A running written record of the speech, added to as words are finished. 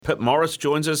Pip Morris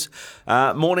joins us.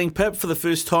 Morning, Pip, for the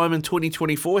first time in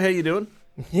 2024. How you doing?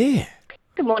 Yeah.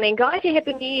 Good morning, guys.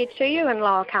 Happy New Year to you, and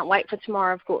I can't wait for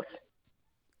tomorrow, of course.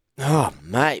 Oh,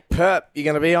 mate, Pip, you're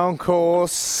going to be on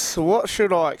course. What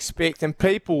should I expect? And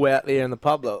people out there in the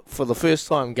public for the first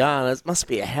time going, it must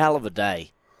be a hell of a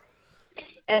day.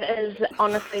 It is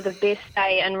honestly the best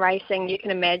day in racing you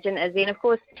can imagine, Izzy. And of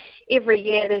course, every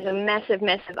year there's a massive,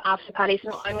 massive after party. So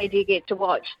not only do you get to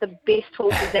watch the best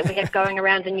horses that we have going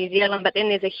around in New Zealand, but then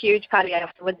there's a huge party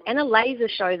afterwards and a laser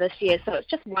show this year. So it's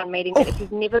just one meeting that if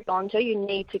you've never gone to, you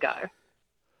need to go.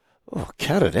 Oh,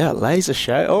 cut it out, laser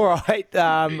show. All right,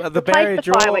 the barrier Place the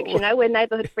draw. fireworks, we're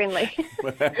neighbourhood friendly.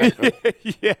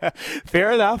 Yeah,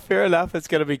 fair enough. It's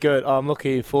going to be good. I'm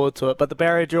looking forward to it. But the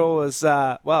barrier draw was,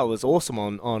 was awesome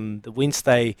on the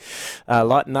Wednesday,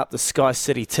 lighting up the Sky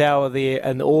City Tower there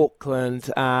in Auckland.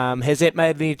 Has that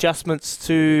made any adjustments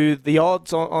to the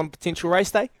odds on potential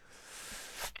race day?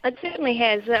 It certainly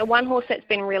has. One horse that's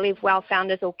been really well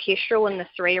found is Orchestral in the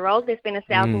 3-year-old. There's been a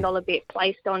 $1,000 bet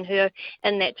placed on her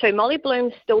in that too. Molly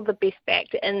Bloom's still the best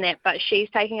backed in that, but she's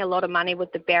taking a lot of money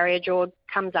with the barrier draw.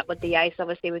 Comes up with the ace,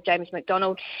 obviously, with James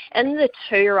McDonald. In the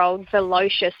 2-year-old,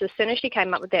 Velocious, as soon as she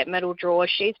came up with that middle draw,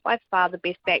 she's by far the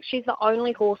best back. She's the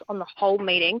only horse on the whole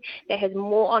meeting that has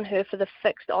more on her for the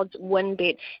fixed odds win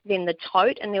bet than the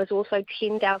tote, and there was also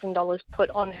 $10,000 put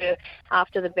on her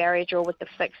after the barrier draw with the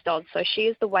fixed odds. So she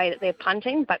is the way that they're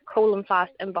punting, but Cool and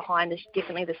Fast in behind is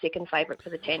definitely the second favourite for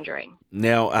the Tangerine.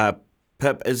 Now,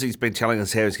 Pip, Izzy's been telling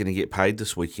us how he's going to get paid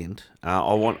this weekend.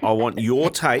 I want your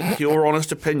take, your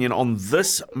honest opinion on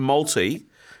this multi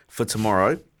for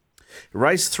tomorrow.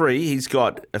 Race 3, he's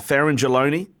got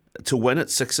Faringeloni to win at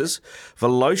 6s,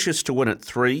 Velocious to win at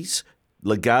 3s,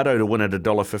 Legato to win at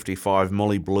 $1.55,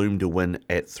 Molly Bloom to win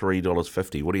at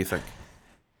 $3.50. What do you think?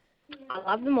 I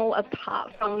love them all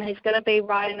apart from he's going to be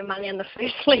riding the money in the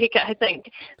first leg, I think.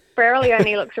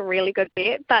 Faringeloni looks a really good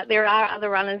bet, but there are other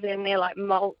runners in there like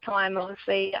Malt Time,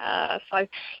 obviously.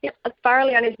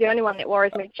 Faringeloni is the only one that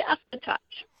worries me just a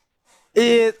touch.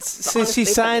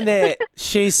 She's saying that.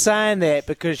 She's saying that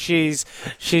because she's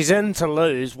in to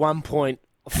lose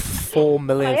 1.4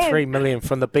 million, 3 million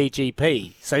from the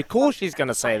BGP. So of course she's going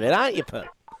to say that, aren't you, Pip?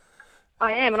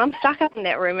 I am, and I'm stuck up in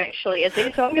that room actually,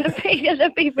 Izzy, so I'm going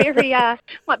to be very,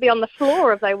 might be on the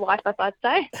floor if they wipe us, I'd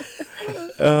say.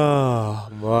 Oh,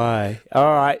 my.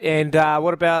 All right, and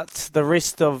what about the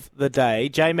rest of the day?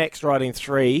 J-Mac's riding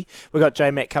 3. We've got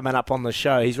J-Mac coming up on the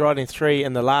show. He's riding 3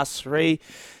 in the last 3.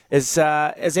 Has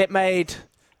that made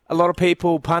a lot of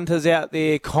people, punters out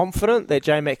there, confident that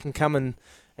J-Mac can come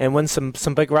and win some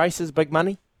big races, big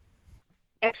money?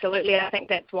 Absolutely. I think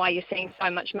that's why you're seeing so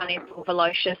much money for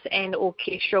Velocious and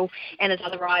Orchestral and his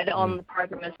other rider on the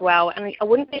program as well. And I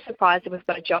wouldn't be surprised if we've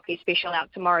got a jockey special out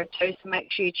tomorrow too, so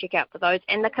make sure you check out for those.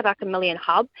 And the Karaka Million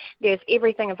Hub, there's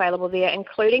everything available there,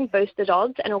 including boosted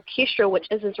odds. And Orchestral, which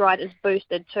is his ride, is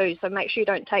boosted too. So make sure you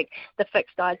don't take the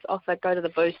fixed odds offer, go to the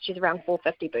boost. She's around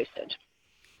 450 boosted.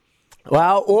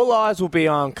 Well, all eyes will be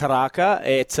on Karaka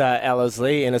at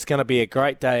Ellerslie, and it's going to be a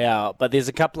great day out. But there's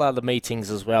a couple other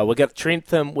meetings as well. We've got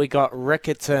Trentham, we got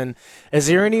Rickerton. Is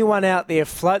there anyone out there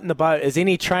floating the boat? Is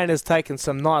any trainers taking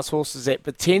some nice horses that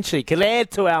potentially could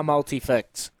add to our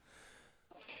multi-fix?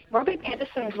 Robbie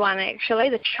Patterson's one,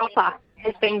 actually, the Chopper,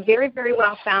 has been very, very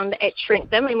well found at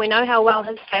Trentham, and we know how well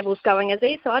his stable's going, is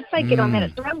he? So I'd say get on that.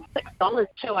 It's around $6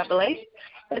 too, I believe.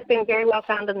 It's been very well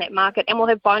found in that market, and we'll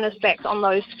have bonus backs on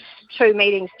those 2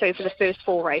 meetings too for the first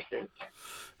 4 races.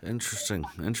 Interesting,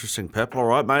 Pip. All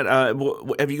right, mate.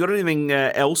 Have you got anything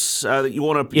else that you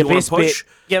want to push?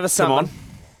 Give us something.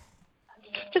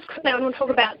 Just quickly, I want to talk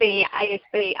about the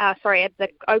the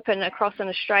Open across in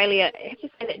Australia. I have to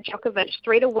say that Djokovic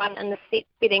 3-1 in the set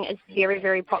betting is very,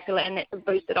 very popular, and that's a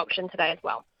boosted option today as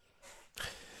well.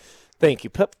 Thank you,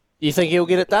 Pip. You think he'll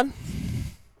get it done?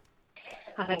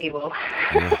 I think he will.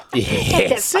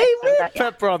 Yeah, see,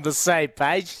 Pip, we're on the same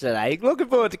page today. Looking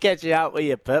forward to catching up with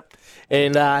you, Pip,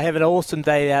 and have an awesome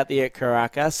day out there at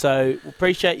Karaka. So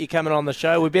appreciate you coming on the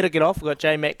show. We better get off. We've got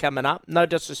J-Mac coming up. No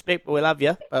disrespect, but we love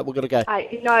you, but we're going to go.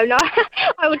 No,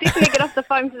 I will definitely get off the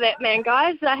phone for that, man,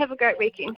 guys. Have a great weekend.